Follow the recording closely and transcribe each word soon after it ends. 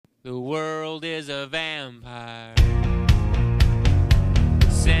The world is a vampire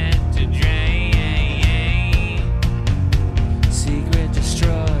sent to drain. Secret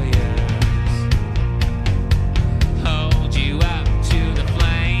destroyers hold you up to the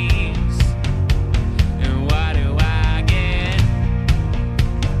flames. And what do I get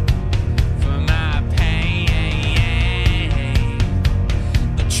for my pain?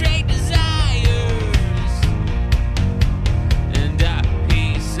 Betrayed desires and a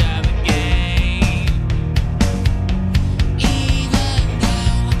piece of the game. Even though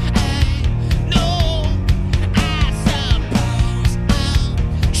I know, I suppose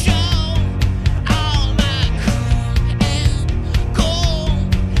I'll show all my cool and cool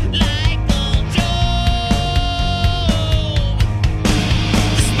like the Joe.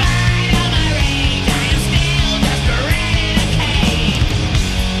 Despite all my rage, I am still just a rat in a cage.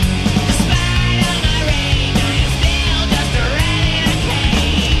 Despite all my rage, I am still just a rat in a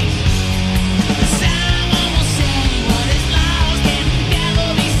cage. Someone will say what is lost can never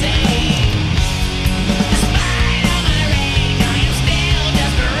be saved. Despite all my rage, I am still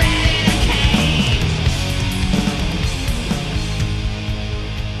just a rat in a cage.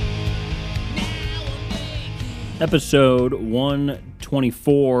 Episode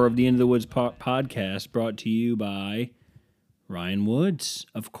 124 of the End of the Woods podcast, brought to you by Ryan Woods.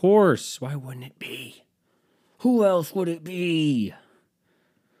 Of course. Why wouldn't it be? Who else would it be?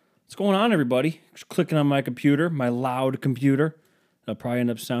 What's going on, everybody? Just clicking on my computer, my loud computer. I'll probably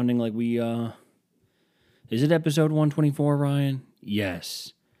end up sounding like we, Is it episode 124, Ryan?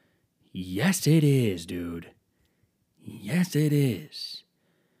 Yes. Yes, it is, dude. Yes, it is.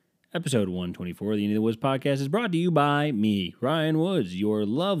 Episode 124 of the End of the Woods podcast is brought to you by me, Ryan Woods, your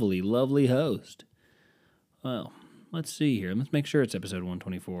lovely, lovely host. Well, let's see here. Let's make sure it's episode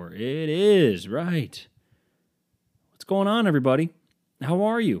 124. It is, right. What's going on, everybody? How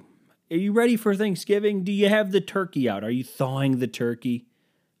are you? Are you ready for Thanksgiving? Do you have the turkey out? Are you thawing the turkey?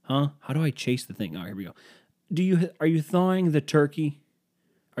 Huh? How do I chase the thing? Oh, here we go. Are you thawing the turkey?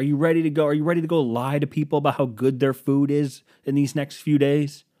 Are you ready to go? Are you ready to go lie to people about how good their food is in these next few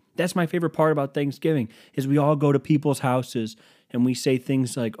days? That's my favorite part about Thanksgiving, is we all go to people's houses and we say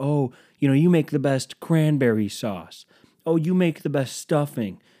things like, oh, you make the best cranberry sauce. Oh, you make the best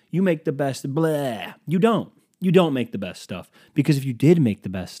stuffing. You make the best blah. You don't. You don't make the best stuff. Because if you did make the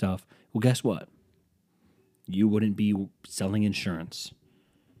best stuff, well, guess what? You wouldn't be selling insurance.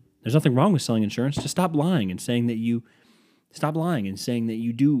 There's nothing wrong with selling insurance. Just stop lying and saying that you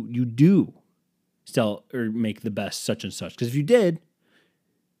do sell or make the best such and such. Because if you did,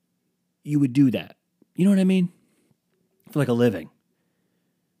 you would do that. You know what I mean? For like a living.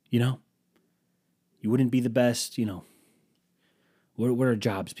 You wouldn't be the best, What are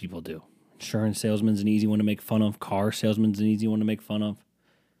jobs people do? Insurance salesman's an easy one to make fun of. Car salesman's an easy one to make fun of.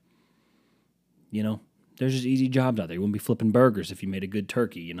 There's just easy jobs out there. You wouldn't be flipping burgers if you made a good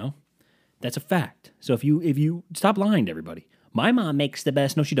turkey, That's a fact. So if you stop lying to everybody. My mom makes the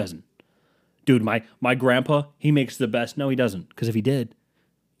best. No, she doesn't. Dude, my grandpa, he makes the best. No, he doesn't. Because if he did,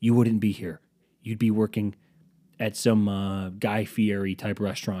 you wouldn't be here. You'd be working at some Guy Fieri type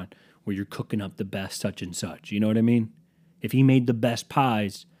restaurant where you're cooking up the best such and such. You know what I mean? If he made the best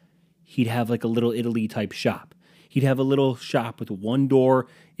pies, he'd have like a little Italy type shop. He'd have a little shop with one door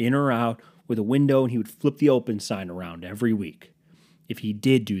in or out with a window, and he would flip the open sign around every week. If he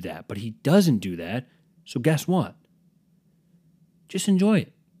did do that. But he doesn't do that. So guess what? Just enjoy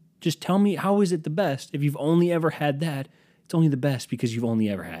it. Just tell me, how is it the best? If you've only ever had that, it's only the best because you've only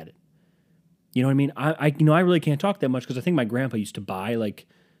ever had it. You know what I mean? I really can't talk that much because I think my grandpa used to buy like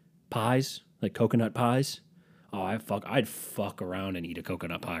pies, like coconut pies. Oh, I'd fuck around and eat a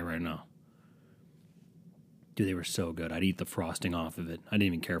coconut pie right now. Dude, they were so good. I'd eat the frosting off of it. I didn't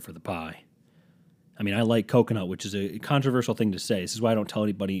even care for the pie. I mean, I like coconut, which is a controversial thing to say. This is why I don't tell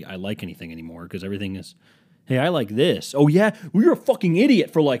anybody I like anything anymore, because everything is, hey, I like this. Oh, yeah? Well, you're a fucking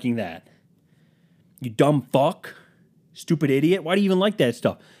idiot for liking that. You dumb fuck. Stupid idiot. Why do you even like that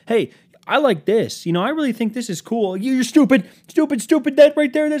stuff? Hey, I like this. I really think this is cool. You're stupid. Stupid. That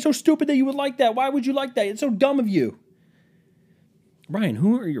right there, that's so stupid that you would like that. Why would you like that? It's so dumb of you. Ryan,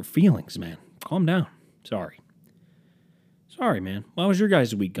 who are your feelings, man? Calm down. Sorry, man. How was your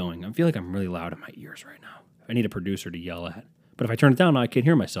guys' week going? I feel like I'm really loud in my ears right now. I need a producer to yell at. But if I turn it down, I can't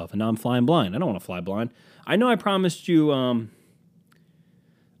hear myself, and now I'm flying blind. I don't want to fly blind. I know I promised you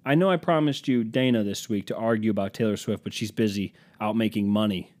Dana this week to argue about Taylor Swift, but she's busy out making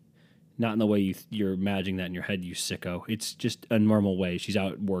money. Not in the way you're imagining that in your head, you sicko. It's just a normal way. She's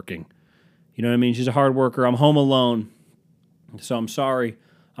out working. You know what I mean? She's a hard worker. I'm home alone. So I'm sorry.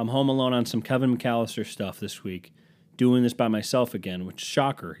 I'm home alone on some Kevin McAllister stuff this week. doing this by myself again, which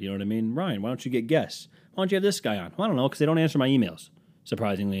shocker, you know what I mean? Ryan, why don't you get guests? Why don't you have this guy on? Well, I don't know, because they don't answer my emails,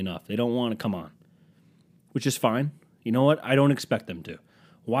 surprisingly enough. They don't want to come on, which is fine. You know what? I don't expect them to.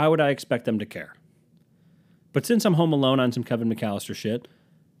 Why would I expect them to care? But since I'm home alone on some Kevin McAllister shit,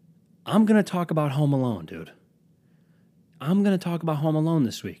 I'm going to talk about Home Alone, dude. I'm going to talk about Home Alone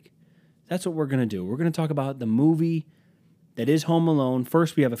this week. That's what we're going to do. We're going to talk about the movie that is Home Alone.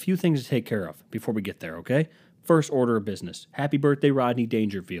 First, we have a few things to take care of before we get there, okay? First order of business. Happy birthday, Rodney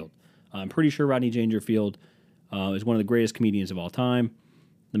Dangerfield. I'm pretty sure Rodney Dangerfield is one of the greatest comedians of all time.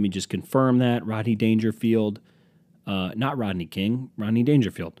 Let me just confirm that. Rodney Dangerfield, not Rodney King, Rodney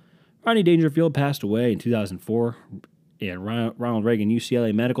Dangerfield. Rodney Dangerfield passed away in 2004 at Ronald Reagan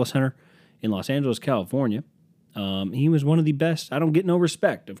UCLA Medical Center in Los Angeles, California. He was one of the best. I don't get no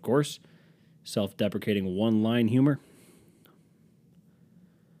respect, of course. Self-deprecating one-line humor.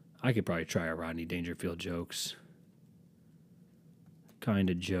 I could probably try a Rodney Dangerfield jokes. Kind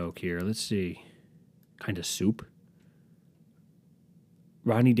of joke here. Let's see. Kind of soup.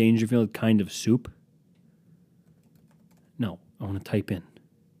 Rodney Dangerfield kind of soup. No, I want to type in.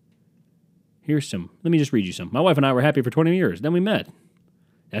 Here's some. Let me just read you some. My wife and I were happy for 20 years. Then we met.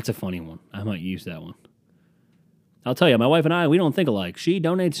 That's a funny one. I might use that one. I'll tell you, my wife and I, we don't think alike. She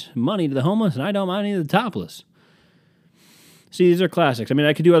donates money to the homeless, and I don't money to the topless. See, these are classics. I mean,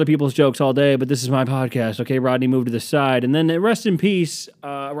 I could do other people's jokes all day, but this is my podcast. Okay, Rodney, move to the side. And then rest in peace,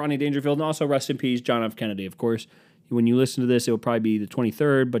 Rodney Dangerfield, and also rest in peace, John F. Kennedy, of course. When you listen to this, it will probably be the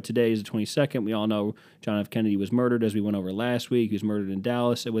 23rd, but today is the 22nd. We all know John F. Kennedy was murdered, as we went over last week. He was murdered in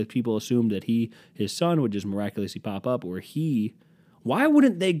Dallas, with people assumed that his son would just miraculously pop up, or why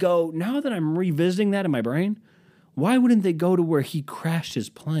wouldn't they go, now that I'm revisiting that in my brain, why wouldn't they go to where he crashed his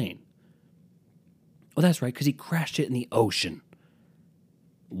plane? Oh, that's right, because he crashed it in the ocean.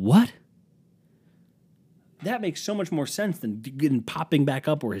 What? That makes so much more sense than popping back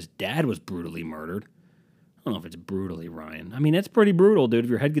up where his dad was brutally murdered. I don't know if it's brutally, Ryan. I mean, it's pretty brutal, dude, if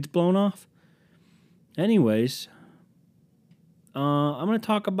your head gets blown off. Anyways, I'm going to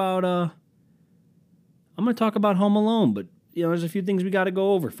talk about Home Alone, but there's a few things we got to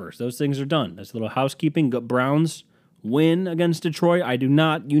go over first. Those things are done. That's a little housekeeping. Browns win against Detroit. I do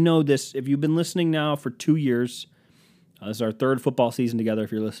not, this, if you've been listening now for 2 years, this is our third football season together.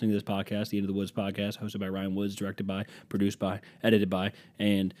 If you're listening to this podcast, the End of the Woods podcast, hosted by Ryan Woods, directed by, produced by, edited by,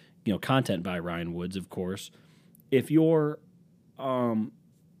 and content by Ryan Woods, of course. If you're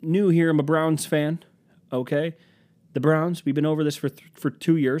new here, I'm a Browns fan. Okay, the Browns. We've been over this for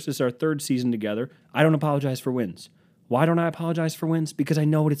 2 years. This is our third season together. I don't apologize for wins. Why don't I apologize for wins? Because I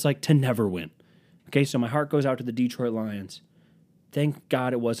know what it's like to never win. Okay, so my heart goes out to the Detroit Lions. Thank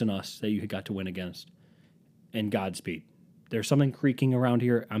God it wasn't us that you got to win against. And Godspeed. There's something creaking around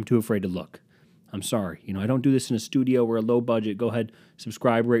here. I'm too afraid to look. I'm sorry. I don't do this in a studio. We're a low budget. Go ahead,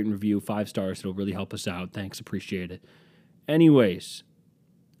 subscribe, rate, and review. 5 stars. It'll really help us out. Thanks. Appreciate it. Anyways.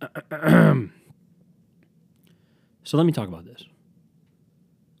 So let me talk about this.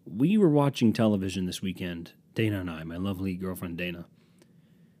 We were watching television this weekend, Dana and I, my lovely girlfriend Dana.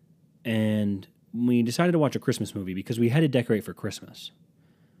 And we decided to watch a Christmas movie because we had to decorate for Christmas.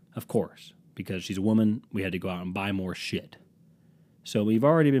 Of course. Because she's a woman, we had to go out and buy more shit. So we've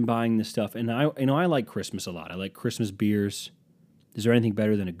already been buying this stuff, and I like Christmas a lot. I like Christmas beers. Is there anything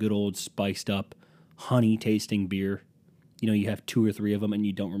better than a good old spiced up, honey tasting beer? You have 2 or 3 of them, and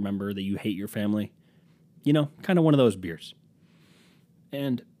you don't remember that you hate your family. Kind of one of those beers.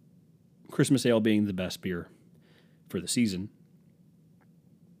 And Christmas ale being the best beer for the season.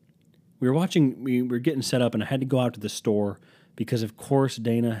 We were getting set up, and I had to go out to the store because, of course,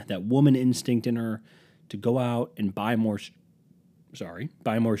 Dana, that woman instinct in her to go out and buy more shit.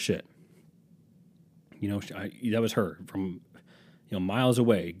 That was her from, miles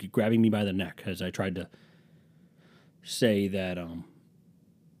away, grabbing me by the neck as I tried to say that,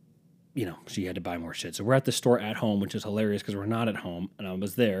 she had to buy more shit. So we're at the store at home, which is hilarious because we're not at home, and I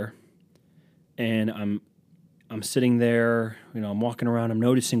was there, and I'm sitting there, I'm walking around, I'm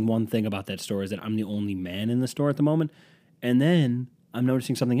noticing one thing about that store is that I'm the only man in the store at the moment. And then I'm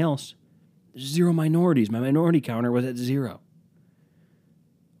noticing something else. There's 0 minorities. My minority counter was at 0.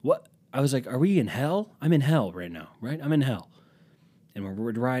 What? I was like, are we in hell? I'm in hell right now, right? I'm in hell. And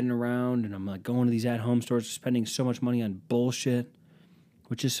we're riding around, and I'm like going to these at-home stores, spending so much money on bullshit,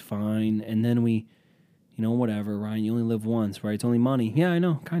 which is fine. And then we, whatever, Ryan, you only live once, right? It's only money. Yeah, I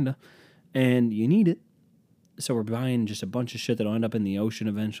know, kind of. And you need it. So we're buying just a bunch of shit that'll end up in the ocean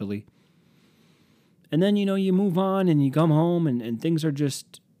eventually. And then, you move on and you come home and things are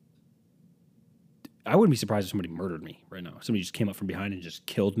just... I wouldn't be surprised if somebody murdered me right now. Somebody just came up from behind and just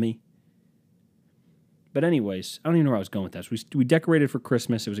killed me. But anyways, I don't even know where I was going with that. So we decorated for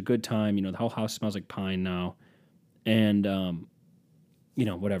Christmas. It was a good time. You know, the whole house smells like pine now. And, you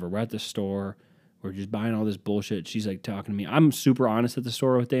know, whatever. We're at the store. We're just buying all this bullshit. She's like talking to me. I'm super honest at the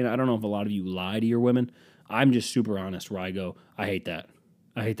store with Dana. I don't know if a lot of you lie to your women. I'm just super honest where I go, I hate that.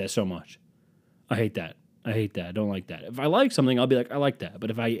 I hate that so much. I hate that. I hate that. I don't like that. If I like something, I'll be like, I like that. But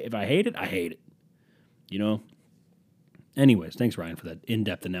if I hate it, I hate it. You know? Anyways, thanks, Ryan, for that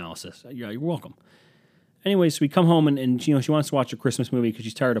in-depth analysis. You're welcome. Anyways, so we come home and you know, she wants to watch a Christmas movie because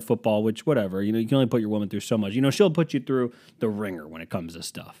she's tired of football, which, whatever. You know, you can only put your woman through so much. You know, she'll put you through the ringer when it comes to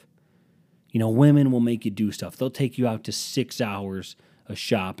stuff. You know, women will make you do stuff. They'll take you out to 6 hours of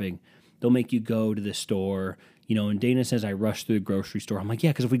shopping. They'll make you go to the store. You know, and Dana says I rush through the grocery store. I'm like, yeah,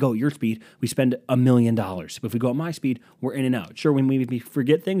 because if we go at your speed, we spend $1 million. But if we go at my speed, we're in and out. Sure, we maybe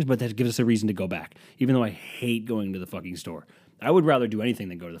forget things, but that gives us a reason to go back. Even though I hate going to the fucking store. I would rather do anything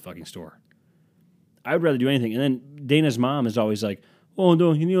than go to the fucking store. I would rather do anything. And then Dana's mom is always like, oh,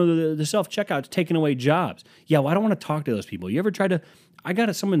 no, you know, the self-checkout's taking away jobs. Yeah, well, I don't want to talk to those people. You ever tried to... I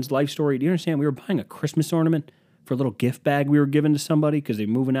got someone's life story. Do you understand? We were buying a Christmas ornament for a little gift bag we were giving to somebody because they're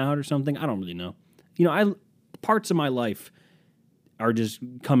moving out or something. I don't really know. You know, parts of my life are just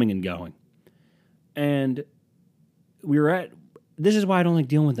coming and going. And we were at... This is why I don't like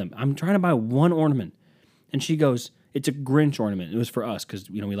dealing with them. I'm trying to buy one ornament. And she goes, it's a Grinch ornament. It was for us because,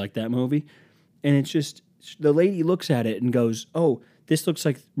 you know, we like that movie. And it's just... The lady looks at it and goes, oh, this looks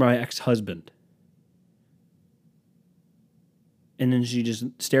like my ex-husband. And then she just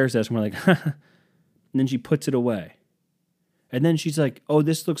stares at us and we're like, and then she puts it away. And then she's like, oh,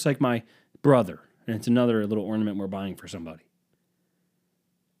 this looks like my brother. And it's another little ornament we're buying for somebody.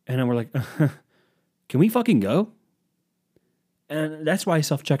 And then we're like, can we fucking go? And that's why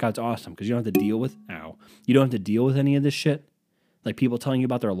self-checkout's awesome, because you don't have to deal with, you don't have to deal with any of this shit. Like people telling you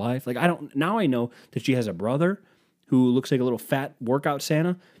about their life. Like now I know that she has a brother who looks like a little fat workout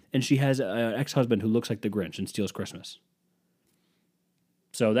Santa, and she has an ex-husband who looks like the Grinch and steals Christmas.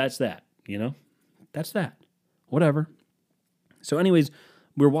 So that's that, you know? That's that. Whatever. So anyways,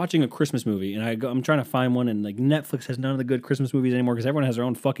 we're watching a Christmas movie, and I'm trying to find one, and like Netflix has none of the good Christmas movies anymore because everyone has their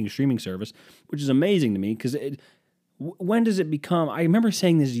own fucking streaming service, which is amazing to me because when does it become... I remember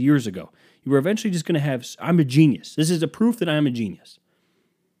saying this years ago. You were eventually just going to have... I'm a genius. This is a proof that I'm a genius.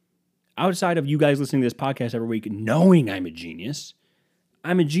 Outside of you guys listening to this podcast every week knowing I'm a genius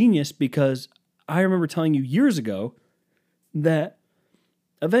because I remember telling you years ago that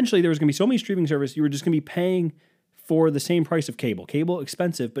eventually there was going to be so many streaming services, you were just going to be paying for the same price of cable. Cable,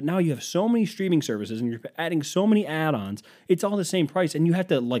 expensive, but now you have so many streaming services and you're adding so many add-ons. It's all the same price, and you have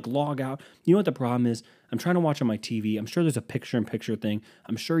to like log out. You know what the problem is? I'm trying to watch on my TV. I'm sure there's a picture-in-picture thing.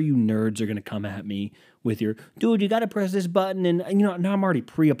 I'm sure you nerds are going to come at me with your, dude, you got to press this button, and you know, now I'm already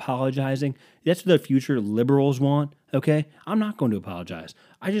pre-apologizing. That's what the future liberals want, okay? I'm not going to apologize.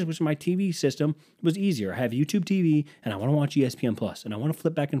 I just wish my TV system was easier. I have YouTube TV, and I want to watch ESPN Plus, and I want to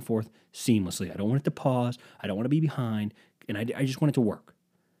flip back and forth seamlessly. I don't want it to pause. I don't want to be behind, and I just want it to work.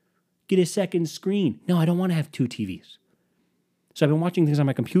 Get a second screen. No, I don't want to have two TVs. So I've been watching things on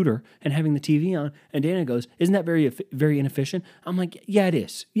my computer and having the TV on, and Dana goes, isn't that very inefficient? I'm like, yeah, it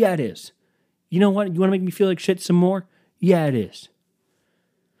is. Yeah, it is. You know what? You want to make me feel like shit some more? Yeah, it is.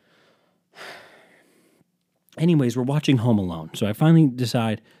 Anyways, we're watching Home Alone. So I finally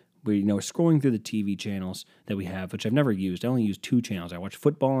decide, we're scrolling through the TV channels that we have, which I've never used. I only use 2 channels. I watch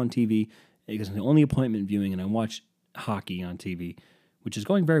football on TV because it's the only appointment viewing, and I watch hockey on TV, which is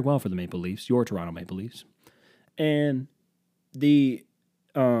going very well for the Maple Leafs, your Toronto Maple Leafs. And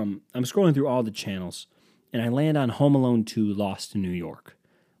I'm scrolling through all the channels, and I land on Home Alone 2 Lost in New York.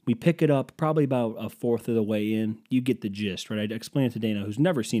 We pick it up probably about a fourth of the way in. You get the gist, right? I'd explain it to Dana, who's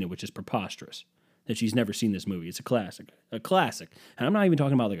never seen it, which is preposterous, that she's never seen this movie. It's a classic. And I'm not even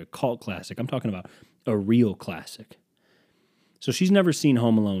talking about like a cult classic. I'm talking about a real classic. So she's never seen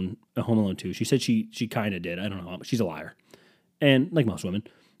Home Alone 2. She said she kind of did. I don't know. She's a liar. And like most women.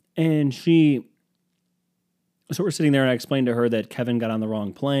 And so we're sitting there, and I explained to her that Kevin got on the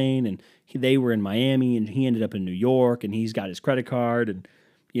wrong plane, and they were in Miami, and he ended up in New York, and he's got his credit card, and,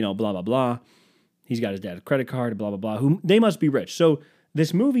 blah, blah, blah. He's got his dad's credit card, blah, blah, blah. They must be rich. So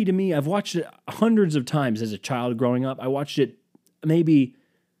this movie, to me, I've watched it hundreds of times as a child growing up. I watched it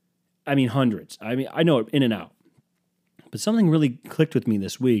hundreds. I know it in and out. But something really clicked with me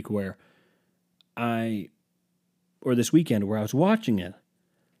this week this weekend where I was watching it,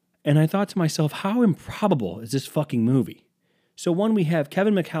 and I thought to myself, how improbable is this fucking movie? So one, we have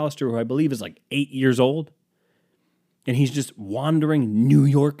Kevin McAllister, who I believe is like 8 years old, and he's just wandering New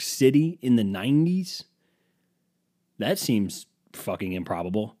York City in the 90s. That seems fucking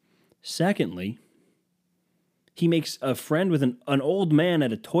improbable. Secondly, He makes a friend with an old man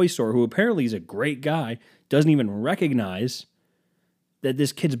at a toy store who apparently is a great guy, doesn't even recognize that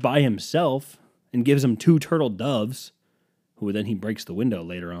this kid's by himself and gives him 2 turtle doves, who then he breaks the window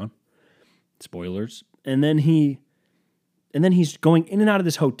later on. Spoilers. And then he's going in and out of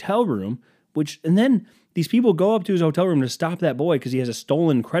this hotel room, and then these people go up to his hotel room to stop that boy because he has a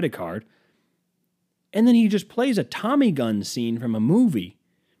stolen credit card. And then he just plays a Tommy gun scene from a movie.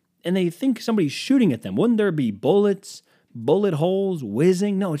 And they think somebody's shooting at them. Wouldn't there be bullets, bullet holes,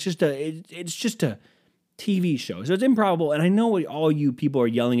 whizzing? No, it's just a TV show. So it's improbable. And I know all you people are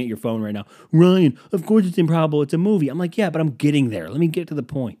yelling at your phone right now. Ryan, of course it's improbable. It's a movie. I'm like, yeah, but I'm getting there. Let me get to the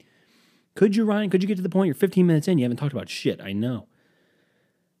point. Could you, Ryan? Could you get to the point? You're 15 minutes in. You haven't talked about shit. I know.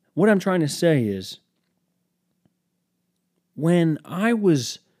 What I'm trying to say is, when I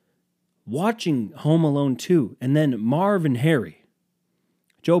was watching Home Alone 2, and then Marv and Harry,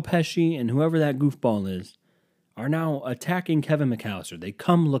 Joe Pesci and whoever that goofball is, are now attacking Kevin McAllister. They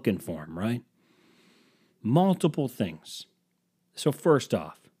come looking for him, right? Multiple things. So first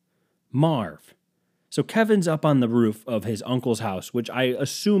off, Marv. So Kevin's up on the roof of his uncle's house, which I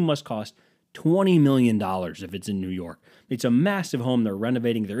assume must cost $20 million if it's in New York. It's a massive home they're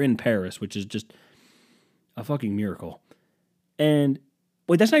renovating. They're in Paris, which is just a fucking miracle. And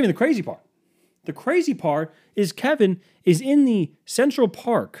wait, that's not even the crazy part. The crazy part is Kevin is in the Central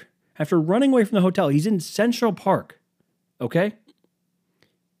Park after running away from the hotel. He's in Central Park, okay?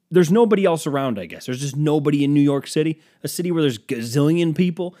 There's nobody else around, I guess. There's just nobody in New York City, a city where there's gazillion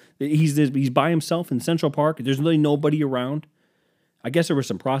people. He's by himself in Central Park. There's really nobody around. I guess there were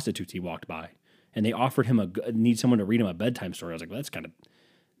some prostitutes he walked by, and they offered him need someone to read him a bedtime story. I was like, well,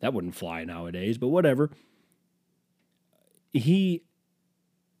 that wouldn't fly nowadays, but whatever. He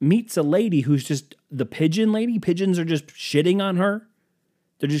meets a lady who's just the pigeon lady. Pigeons are just shitting on her.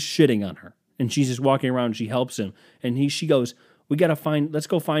 They're just shitting on her. And she's just walking around and she helps him. And she goes, let's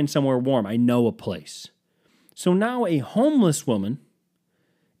go find somewhere warm. I know a place. So now a homeless woman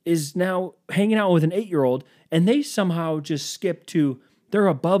is now hanging out with an 8-year-old, and they somehow just skip to, they're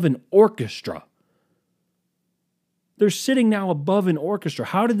above an orchestra. They're sitting now above an orchestra.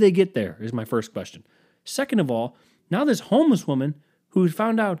 How did they get there, is my first question. Second of all, now this homeless woman who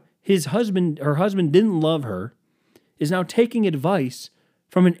found out her husband didn't love her, is now taking advice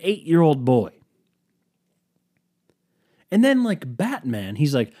from an 8-year-old boy. And then like Batman,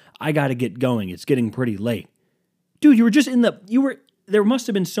 he's like, I gotta get going. It's getting pretty late. Dude, there must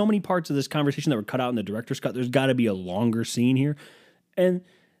have been so many parts of this conversation that were cut out in the director's cut. There's gotta be a longer scene here. And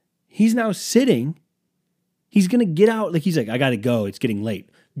he's now sitting. He's gonna get out. Like he's like, I gotta go. It's getting late.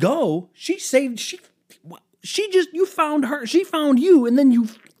 Go? You found her. She found you. And then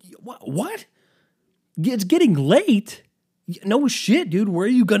what? It's getting late. No shit, dude. Where are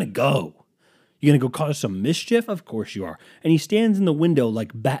you gonna go? You gonna go cause some mischief? Of course you are. And he stands in the window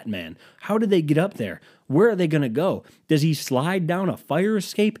like Batman. How did they get up there? Where are they gonna go? Does he slide down a fire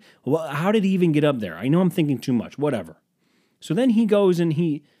escape? Well, how did he even get up there? I know I'm thinking too much. Whatever. So then he goes and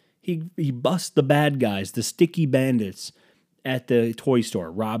he busts the bad guys, the sticky bandits at the toy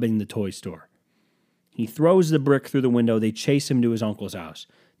store, robbing the toy store. He throws the brick through the window. They chase him to his uncle's house.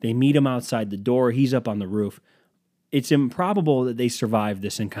 They meet him outside the door. He's up on the roof. It's improbable that they survived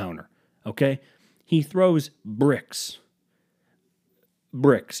this encounter. Okay? He throws bricks.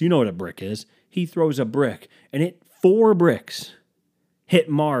 Bricks. You know what a brick is. He throws a brick, and 4 bricks hit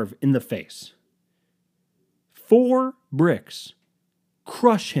Marv in the face. 4 bricks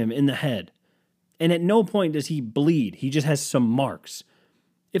crush him in the head. And at no point does he bleed. He just has some marks.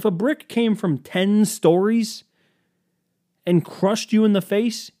 If a brick came from 10 stories and crushed you in the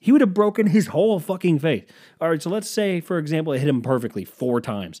face, he would have broken his whole fucking face. All right, so let's say, for example, it hit him perfectly 4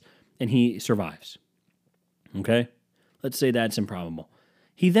 times. And he survives. Okay? Let's say that's improbable.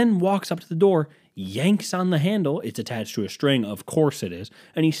 He then walks up to the door, yanks on the handle. It's attached to a string. Of course it is.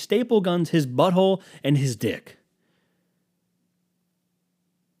 And he staple guns his butthole and his dick.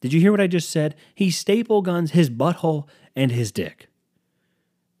 Did you hear what I just said? He staple guns his butthole and his dick.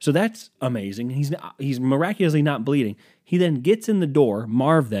 So that's amazing. He's miraculously not bleeding. He then gets in the door,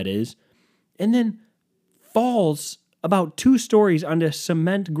 Marv that is, and then falls about 2 stories onto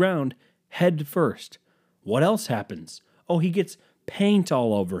cement ground head first. What else happens? Oh, he gets paint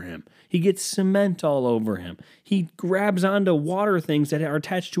all over him. He gets cement all over him. He grabs onto water things that are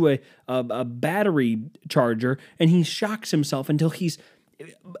attached to a battery charger, and he shocks himself until he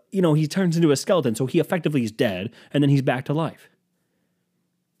turns into a skeleton. So he effectively is dead, and then he's back to life.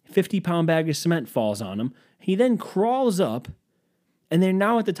 50-pound bag of cement falls on him. He then crawls up, and they're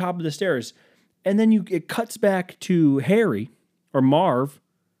now at the top of the stairs. And then it cuts back to Harry, or Marv,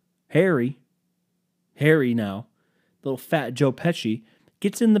 Harry, Harry now, little fat Joe Pesci,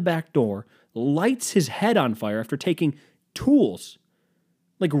 gets in the back door, lights his head on fire after taking tools,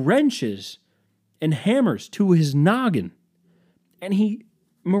 like wrenches and hammers, to his noggin. And he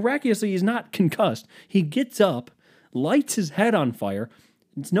miraculously is not concussed. He gets up, lights his head on fire,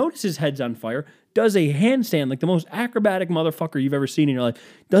 notices his head's on fire, does a handstand like the most acrobatic motherfucker you've ever seen in your life,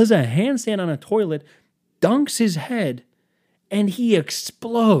 does a handstand on a toilet, dunks his head, and he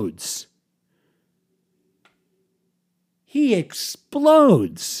explodes. He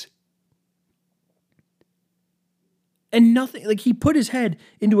explodes. And nothing, like he put his head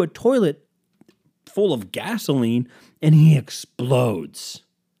into a toilet full of gasoline and he explodes.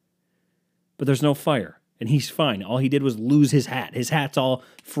 But there's no fire and he's fine. All he did was lose his hat. His hat's all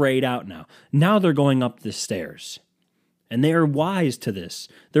frayed out now. Now they're going up the stairs. And they are wise to this.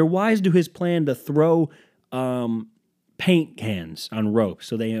 They're wise to his plan to throw paint cans on ropes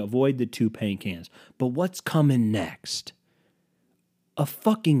so they avoid the 2 paint cans. But what's coming next? A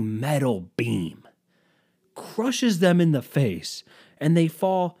fucking metal beam crushes them in the face, and they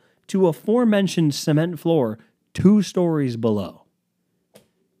fall to aforementioned cement floor 2 stories below.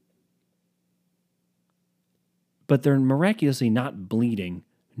 But they're miraculously not bleeding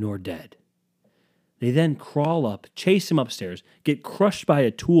nor dead. They then crawl up, chase him upstairs, get crushed by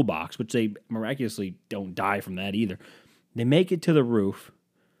a toolbox, which they miraculously don't die from that either. They make it to the roof.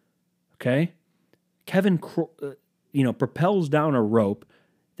 Okay? Kevin, propels down a rope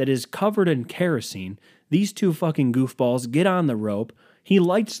that is covered in kerosene. These 2 fucking goofballs get on the rope. He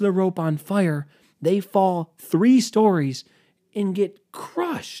lights the rope on fire. They fall 3 stories and get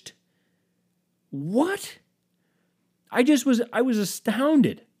crushed. What? I was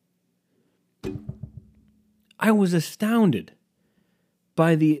astounded. I was astounded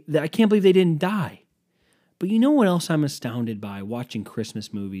by I can't believe they didn't die. But you know what else I'm astounded by watching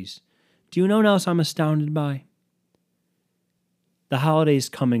Christmas movies? Do you know what else I'm astounded by? The holidays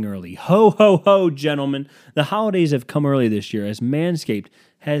coming early. Ho, ho, ho, gentlemen. The holidays have come early this year as Manscaped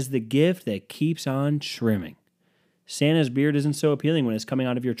has the gift that keeps on trimming. Santa's beard isn't so appealing when it's coming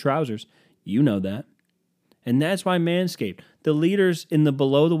out of your trousers. You know that. And that's why Manscaped, the leaders in the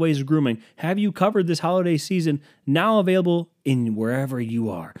below-the-waist grooming, have you covered this holiday season, now available in wherever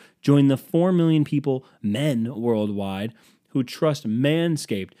you are. Join the 4 million people, men worldwide, who trust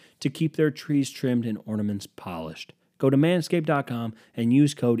Manscaped to keep their trees trimmed and ornaments polished. Go to manscaped.com and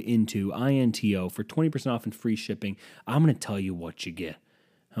use code INTO, INTO, for 20% off and free shipping. I'm going to tell you what you get,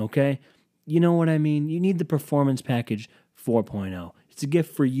 okay? You know what I mean? You need the Performance Package 4.0. It's a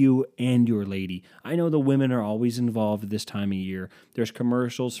gift for you and your lady. I know the women are always involved this time of year. There's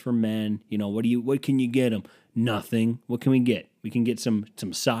commercials for men. You know, what can you get them? Nothing. What can we get? We can get some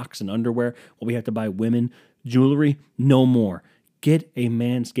socks and underwear. Well, we have to buy women jewelry? No more. Get a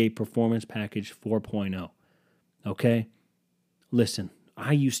Manscaped Performance Package 4.0. Okay? Listen,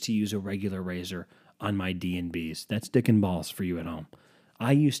 I used to use a regular razor on my D&Bs. That's dick and balls for you at home.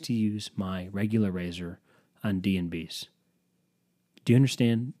 I used to use my regular razor on D&Bs. Do you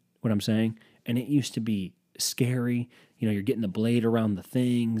understand what I'm saying? And it used to be scary. You know, you're getting the blade around the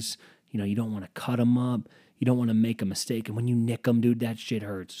things. You know, you don't want to cut them up. You don't want to make a mistake. And when you nick them, dude, that shit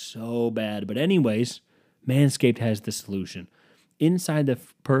hurts so bad. But anyways, Manscaped has the solution. Inside the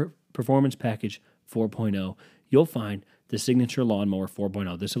Performance Package 4.0, you'll find the Signature Lawnmower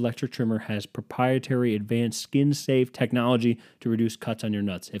 4.0. This electric trimmer has proprietary advanced skin-safe technology to reduce cuts on your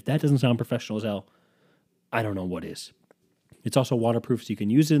nuts. If that doesn't sound professional as hell, I don't know what is. It's also waterproof, so you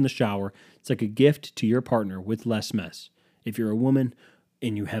can use it in the shower. It's like a gift to your partner with less mess. If you're a woman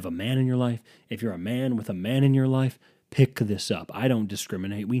and you have a man in your life, if you're a man with a man in your life, pick this up. I don't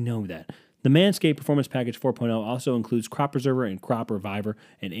discriminate. We know that. The Manscaped Performance Package 4.0 also includes Crop Preserver and Crop Reviver,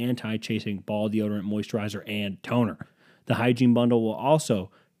 an anti-chasing ball deodorant, moisturizer, and toner. The Hygiene Bundle will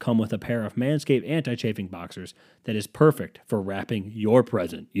also come with a pair of Manscaped anti-chafing boxers that is perfect for wrapping your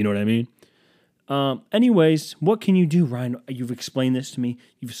present. You know what I mean? Anyways, what can you do, Ryan? You've explained this to me.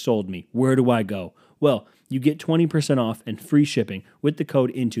 You've sold me. Where do I go? Well, you get 20% off and free shipping with the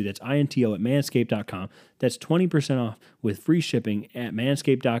code INTO. That's INTO at manscaped.com. That's 20% off with free shipping at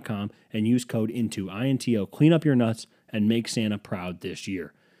manscaped.com and use code INTO, INTO. Clean up your nuts and make Santa proud this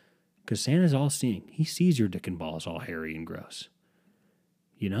year. Because Santa's all seeing. He sees your dick and balls all hairy and gross.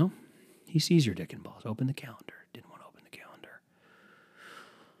 You know? He sees your dick and balls. Open the calendar. Didn't want to open the calendar.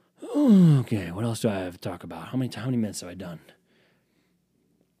 Okay, what else do I have to talk about? How many minutes have I done?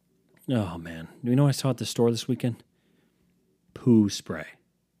 Oh, man. You know what I saw at the store this weekend? Poo spray.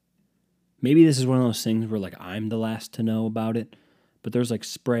 Maybe this is one of those things where, like, I'm the last to know about it, but there's, like,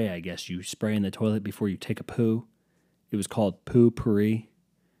 spray, I guess. You spray in the toilet before you take a poo. It was called Poo Pourri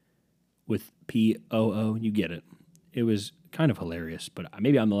with FPOO. You get it. It was kind of hilarious, but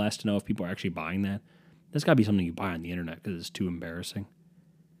maybe I'm the last to know if people are actually buying that. That's got to be something you buy on the internet because it's too embarrassing.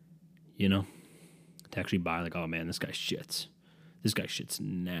 You know? To actually buy, like, oh man, this guy shits. This guy shits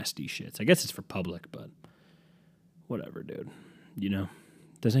nasty shits. I guess it's for public, but whatever, dude. You know?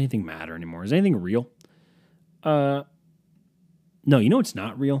 Does anything matter anymore? Is anything real? No, you know what's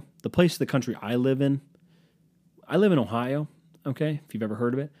not real? The place of the country I live in Ohio, okay, if you've ever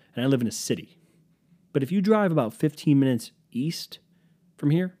heard of it, and I live in a city. But if you drive about 15 minutes east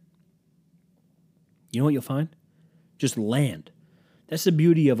from here, you know what you'll find? Just land. That's the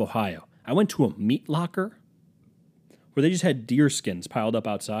beauty of Ohio. I went to a meat locker where they just had deer skins piled up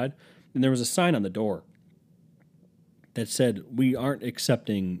outside, and there was a sign on the door that said, "We aren't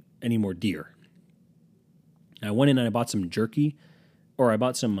accepting any more deer." And I went in and I bought some jerky, or I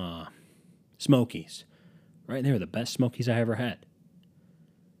bought some Smokies. Right? They were the best Smokies I ever had.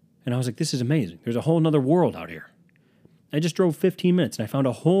 And I was like, this is amazing. There's a whole nother world out here. I just drove 15 minutes and I found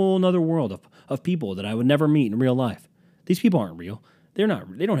a whole nother world of people that I would never meet in real life. These people aren't real. They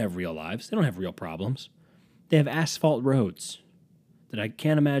don't have real lives. They don't have real problems. They have asphalt roads that I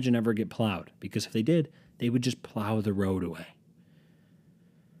can't imagine ever get plowed, because if they did, they would just plow the road away.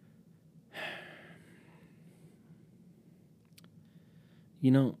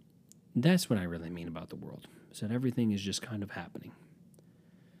 You know, that's what I really mean about the world, is that everything is just kind of happening.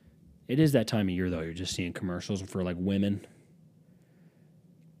 It is that time of year, though. You're just seeing commercials for, like, women.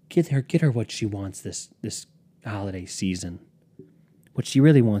 Get her what she wants this holiday season. What she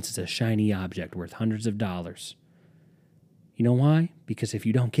really wants is a shiny object worth hundreds of dollars. You know why? Because if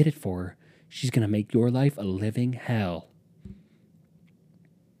you don't get it for her, she's going to make your life a living hell.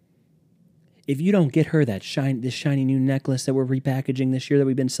 If you don't get her this shiny new necklace that we're repackaging this year that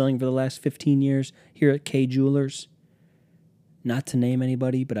we've been selling for the last 15 years here at K Jewelers, not to name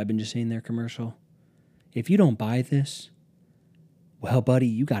anybody, but I've been just saying their commercial. If you don't buy this, well, buddy,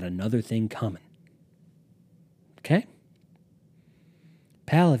 you got another thing coming. Okay?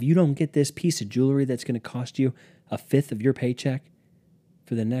 Pal, if you don't get this piece of jewelry that's going to cost you a fifth of your paycheck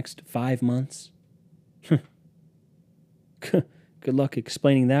for the next 5 months, good luck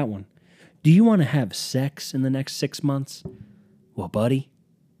explaining that one. Do you want to have sex in the next 6 months? Well, buddy,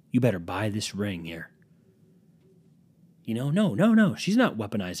 you better buy this ring here. You know, no. She's not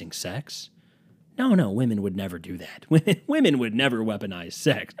weaponizing sex. No, women would never do that. Women would never weaponize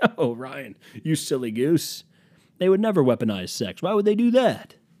sex. Oh, Ryan, you silly goose. They would never weaponize sex. Why would they do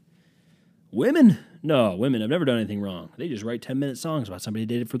that? Women? No, women have never done anything wrong. They just write 10-minute songs about somebody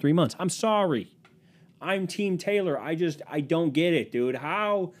they dated for 3 months. I'm sorry. I'm Team Taylor. I don't get it, dude.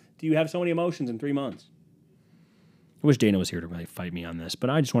 How do you have so many emotions in 3 months? I wish Dana was here to really fight me on this, but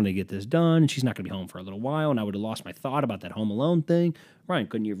I just wanted to get this done, and she's not going to be home for a little while, and I would have lost my thought about that Home Alone thing. Ryan,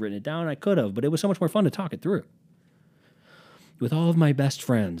 couldn't you have written it down? I could have, but it was so much more fun to talk it through with all of my best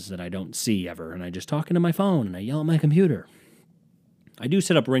friends that I don't see ever, and I just talk into my phone, and I yell at my computer. I do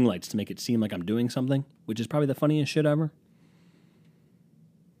set up ring lights to make it seem like I'm doing something, which is probably the funniest shit ever.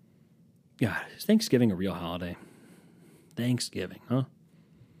 God, is Thanksgiving a real holiday? Thanksgiving, huh?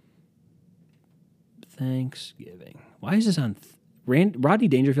 Thanksgiving. Why is this on? Rodney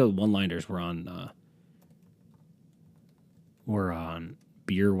Dangerfield one-liners were on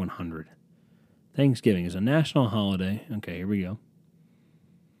Beer 100. Thanksgiving is a national holiday. Okay, here we go.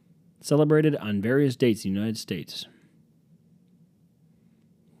 Celebrated on various dates in the United States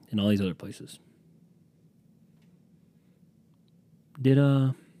and all these other places. Did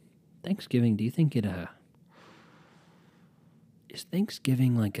Thanksgiving? Do you think it is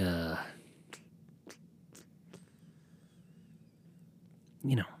Thanksgiving like a,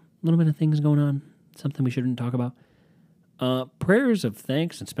 you know, a little bit of things going on, something we shouldn't talk about? Prayers of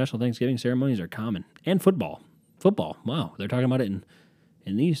thanks and special Thanksgiving ceremonies are common. And football. Wow, they're talking about it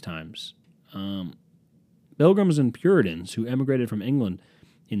in these times. Pilgrims and Puritans who emigrated from England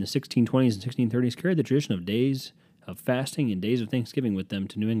in the 1620s and 1630s carried the tradition of days of fasting and days of Thanksgiving with them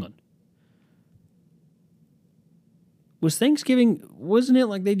to New England. Was Thanksgiving, wasn't it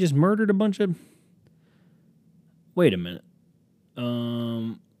like they just murdered a bunch of... Wait a minute.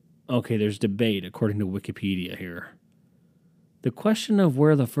 Okay, there's debate according to Wikipedia here. The question of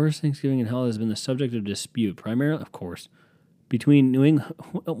where the first Thanksgiving in hell has been the subject of dispute, primarily, of course, between New England...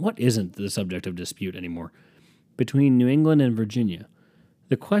 What isn't the subject of dispute anymore? Between New England and Virginia.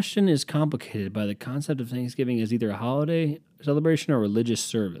 The question is complicated by the concept of Thanksgiving as either a holiday celebration or religious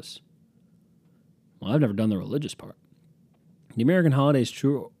service. Well, I've never done the religious part. The American holiday's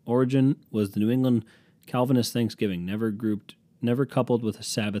true origin was the New England Calvinist Thanksgiving, never coupled with a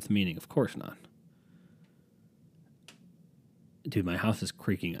Sabbath meaning. Of course not. Dude, my house is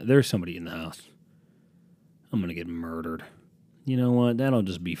creaking. There's somebody in the house. I'm going to get murdered. You know what? That'll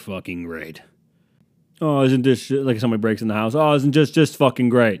just be fucking great. Oh, isn't this shit like somebody breaks in the house? Oh, isn't just fucking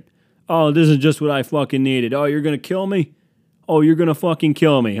great? Oh, this is just what I fucking needed. Oh, you're going to kill me? Oh, you're going to fucking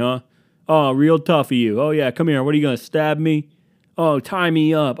kill me, huh? Oh, real tough of you. Oh, yeah, come here. What are you going to stab me? Oh, tie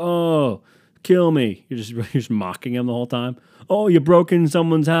me up. Oh, kill me. You're just mocking him the whole time. Oh, you broke in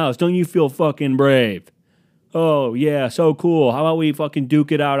someone's house. Don't you feel fucking brave? Oh, yeah, so cool. How about we fucking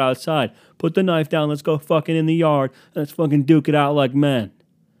duke it out outside? Put the knife down. Let's go fucking in the yard. Let's fucking duke it out like men.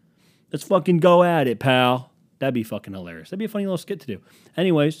 Let's fucking go at it, pal. That'd be fucking hilarious. That'd be a funny little skit to do.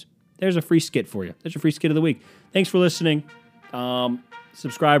 Anyways, there's a free skit for you. There's your free skit of the week. Thanks for listening.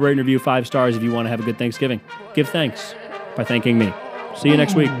 Subscribe, rate, and review 5 stars if you want to have a good Thanksgiving. Give thanks by thanking me. See you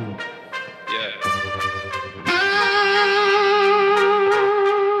next week.